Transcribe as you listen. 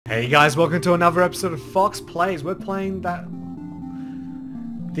Hey guys, welcome to another episode of Fox Plays. We're playing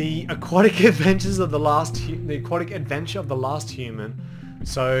the Aquatic Adventures of the Aquatic Adventure of the Last Human.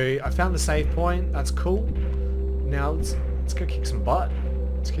 So I found the save point. That's cool. Now let's go kick some butt.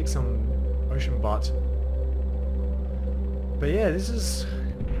 Let's kick some ocean butt. But yeah, I'm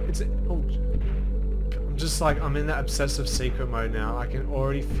just like, I'm in that obsessive secret mode now. I can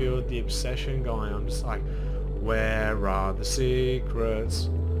already feel the obsession going. I'm just like, where are the secrets?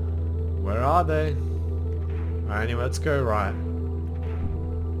 Where are they? Alright, anyway, let's go right.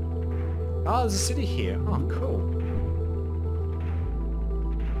 Oh, there's a city here. Oh, cool.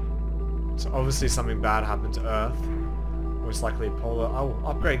 So obviously something bad happened to Earth. Most likely polar... Oh,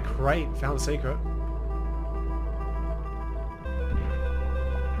 upgrade crate. Found the secret.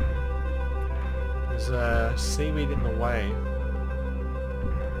 There's a seaweed in the way.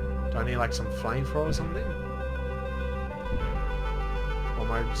 Do I need like some flamethrower or something? Or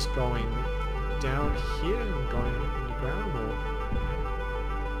am I just going down here and going underground, or?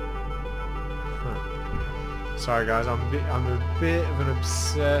 Huh. Sorry guys, I'm a bit of an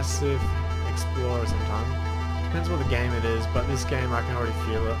obsessive explorer sometimes. Depends what the game it is, but this game I can already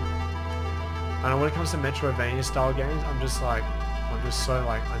feel it. And when it comes to Metroidvania style games, I'm just so like,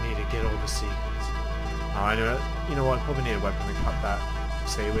 I need to get all the secrets. Oh, I know. You know what? I probably need a weapon to cut that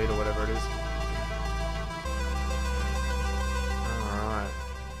seaweed or whatever it is.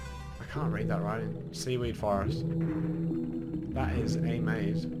 I can't read that writing. Seaweed forest. That is a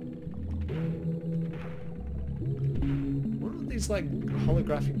maze. What are these like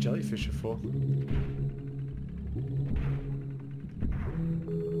holographic jellyfish are for?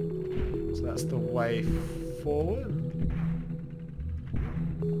 So that's the way forward.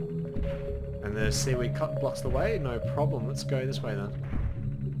 And the seaweed cut blocks the way? No problem. Let's go this way then.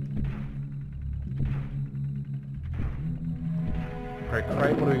 Great,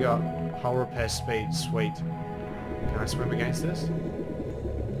 what do we got? Hull repair speed, sweet. Can I swim against this?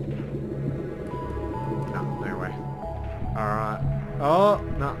 No, no way. Alright. Oh,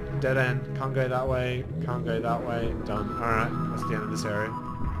 no, dead end. Can't go that way, can't go that way. Done. Alright, that's the end of this area.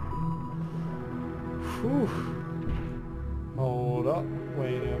 Whew. Hold up,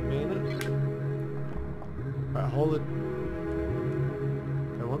 wait a minute. Right, hold it.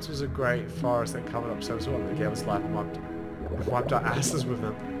 There once was a great forest that covered up some sort of the careless life wiped our asses with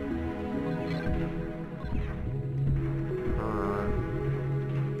them.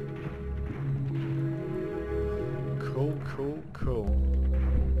 Cool.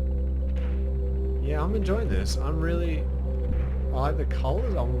 Yeah, I'm enjoying this. I like the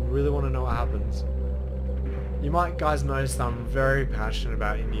colors. I really want to know what happens. You might guys notice that I'm very passionate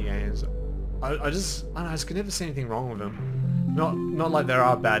about indie games. I just can never see anything wrong with them. Not like there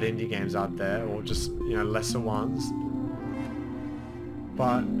are bad indie games out there, or just, you know, lesser ones.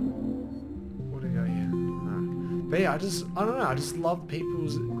 But what do we got here? No. But yeah, I don't know. I just love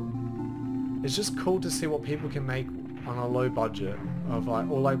people's. It's just cool to see what people can make on a low budget of like,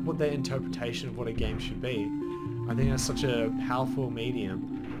 or like what their interpretation of what a game should be. I think that's such a powerful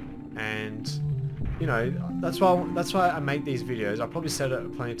medium, and you know, that's why I make these videos. I probably said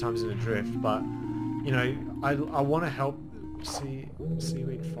it plenty of times in the drift, but you know, I want to help seaweed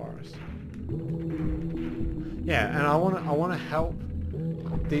forest. Yeah, and I want to help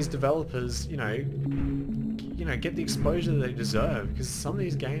these developers, you know, get the exposure that they deserve, because some of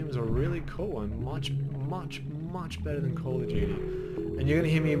these games are really cool and much better than Call of Duty. And you're gonna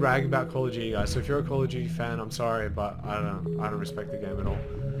hear me rag about Call of Duty, guys. So if you're a Call of Duty fan, I'm sorry, but I don't respect the game at all.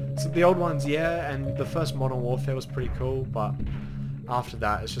 So the old ones, yeah, and the first Modern Warfare was pretty cool, but after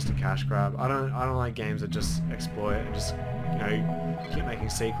that, it's just a cash grab. I don't like games that just exploit and just, you know, keep making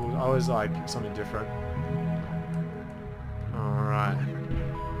sequels. I always like something different. All right.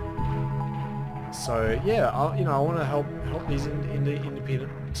 So yeah, I want to help these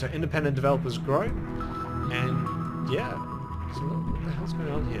independent developers grow, and yeah. So what the hell's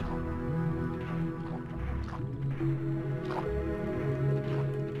going on here?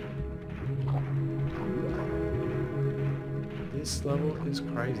 This level is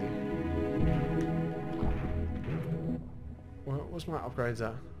crazy. What's my upgrades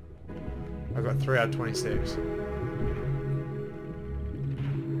at? I've got 3 out of 26.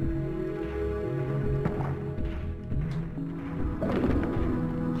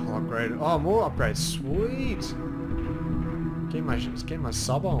 Oh, more upgrades. Sweet. Getting my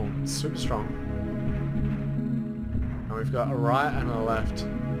sub on. It's super strong. And we've got a right and a left.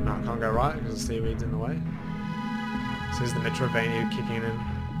 No, I can't go right because the seaweed's in the way. So here's the Metroidvania kicking in.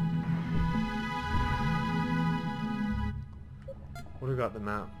 What do we got the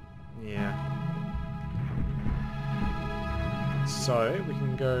map? Yeah. So, we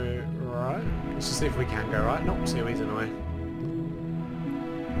can go right. Let's just see if we can go right. Nope, seaweed's in the way.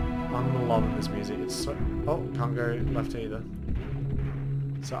 I'm loving this music. It's so... Oh, can't go left either.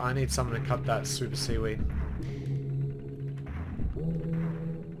 So I need someone to cut that super seaweed.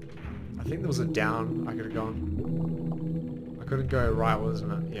 I think there was a down I could have gone. I couldn't go right,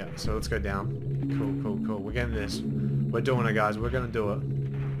 wasn't it? Yeah, so let's go down. Cool, cool, cool. We're getting this. We're doing it, guys. We're gonna do it.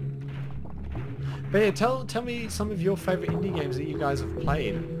 But yeah, tell me some of your favourite indie games that you guys have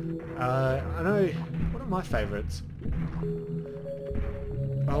played. I know... What are my favourites?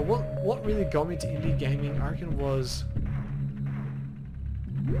 What really got me to indie gaming, I reckon, was...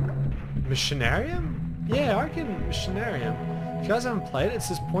 Machinarium? Yeah, I reckon Machinarium. If you guys haven't played it, it's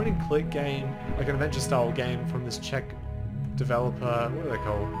this point-and-click game, like an adventure-style game from this Czech developer. What are they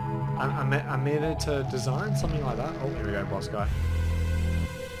called? Aminita Design? Something like that? Oh, here we go, boss guy.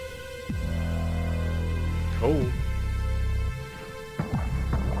 Cool.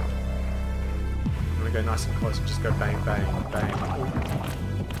 I'm gonna go nice and close and just go bang, bang, bang.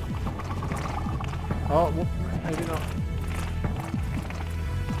 Oh, whoop, maybe not.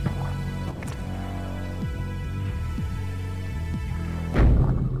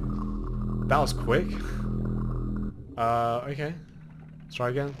 That was quick. Okay. Let's try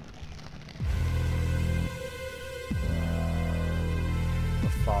again. The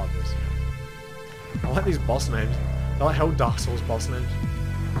Fathers. I like these boss names. They're like hell Dark Souls boss names.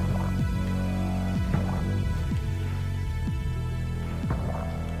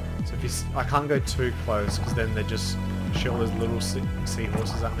 So if you I can't go too close because then they just shoot all those little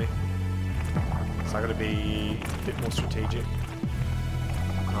seahorses at me. So I gotta be a bit more strategic.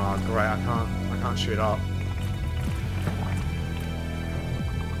 Oh great, I can't shoot up.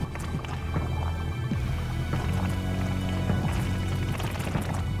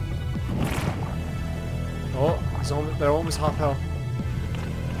 Oh, they're almost half health.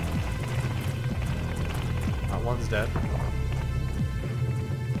 That one's dead.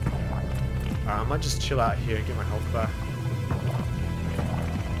 Alright, I might just chill out here and get my health back.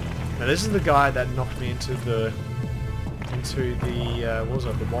 Now this is the guy that knocked me into the what was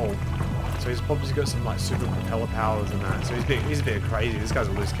it, the wall. So he's probably got some like super propeller powers and that. So he's a bit crazy. This guy's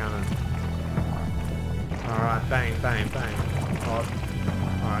a loose cannon. Alright, bang, bang, bang. Oh.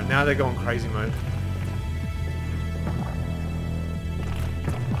 Alright, now they're going crazy mode.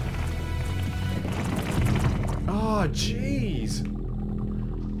 Oh jeez.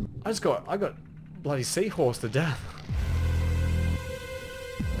 I got bloody seahorse to death.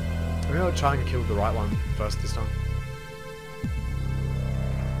 I'm gonna try and kill the right one first this time.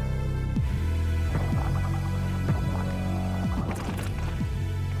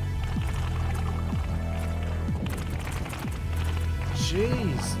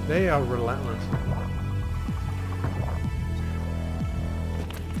 Jeez, they are relentless.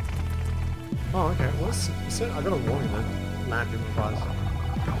 Oh, okay. What's it? I got a warning then. Lamp improvise.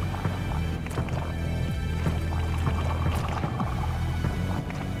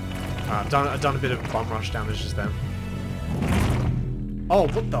 I've done a bit of bum rush damage just then. Oh,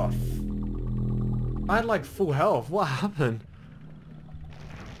 what the f... I had like full health. What happened?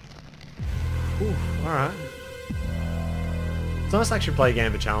 Ooh, alright. It's nice to actually play a game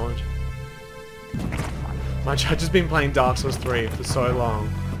of a challenge. I've just been playing Dark Souls 3 for so long.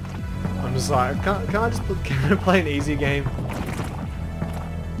 I'm just like, can I just play an easy game?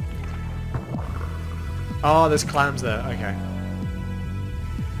 Oh, there's clams there. Okay.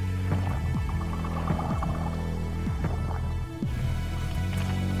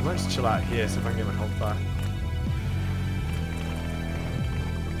 I might just chill out here, see if I can get my health back.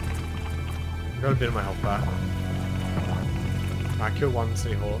 I got a bit of my health back. I killed one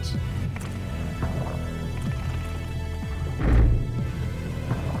seahorse.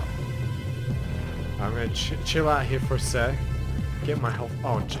 I'm gonna chill out here for a sec. Get my health.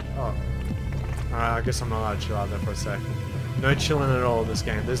 Oh. Alright, I guess I'm not allowed to chill out there for a sec. No chilling at all in this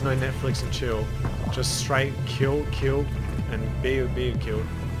game. There's no Netflix and chill. Just straight kill, and be killed.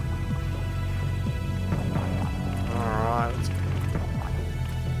 Alright, let's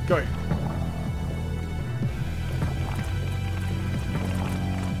go.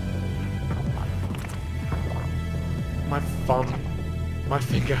 My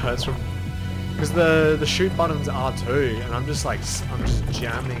finger hurts from... Because the shoot button's R2, and I'm just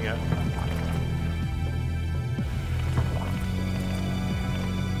jamming it.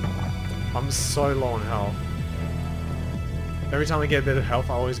 I'm so low on health. Every time I get a bit of health,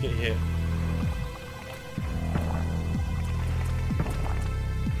 I always get hit.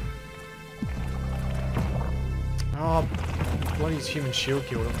 Oh, bloody human shield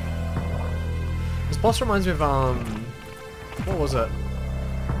killed him. This boss reminds me of What was it?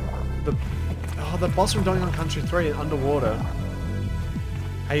 The boss from Donkey Kong Country 3 underwater.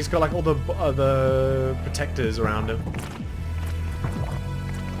 Hey, he's got like all the protectors around him.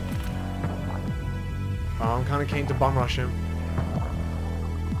 Oh, I'm kind of keen to bum rush him.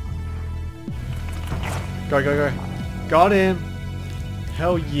 Go, go, go. Got him!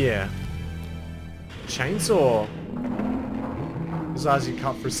 Hell yeah. Chainsaw. This allows you to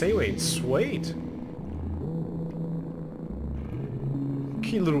cut through seaweed. Sweet.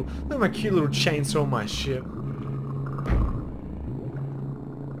 Cute little, look at my cute little chainsaw on my ship.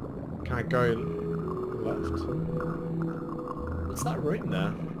 Can I go left? What's that room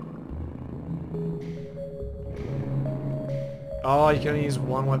there? Oh, you can only use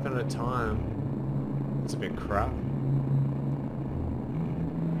one weapon at a time. That's a bit crap.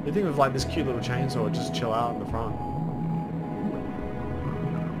 You think with like this cute little chainsaw, just chill out in the front.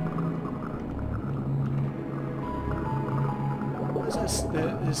 What is this?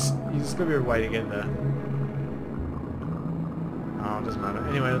 There's gotta be a way to get there. Oh, it doesn't matter.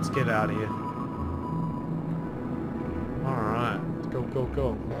 Anyway, let's get out of here. Alright, go, go,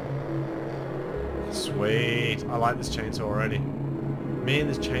 go. Sweet. I like this chainsaw already. Me and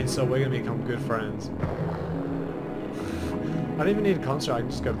this chainsaw, we're gonna become good friends. I don't even need a construct, I can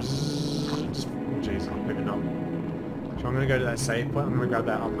just go bzzz, just, oh jeez, I'm picking up. So I'm gonna go to that save point, I'm gonna grab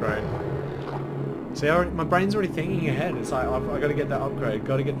that upgrade. See, my brain's already thinking ahead. It's like, I gotta get that upgrade,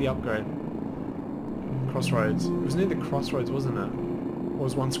 gotta get the upgrade. Crossroads. It was near the crossroads, wasn't it? Or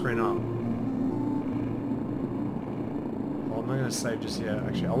was one screen up? Well, I'm not gonna save just yet,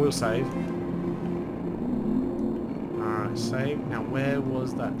 actually. I will save. Alright, save. Now, where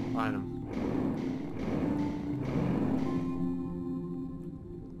was that item?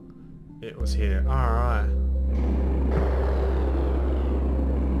 It was here. Alright.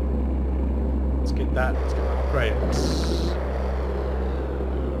 Let's get that. Let's get that upgrade.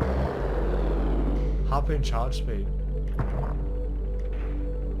 Harpoon charge speed.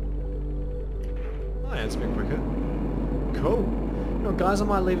 Oh yeah, it's a bit quicker. Cool. You know, guys, I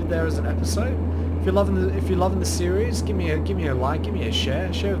might leave it there as an episode. If you're loving the series, give me a like, give me a share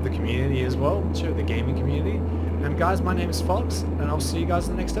with the community as well, share with the gaming community. And guys, my name is Fox, and I'll see you guys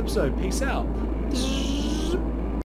in the next episode. Peace out.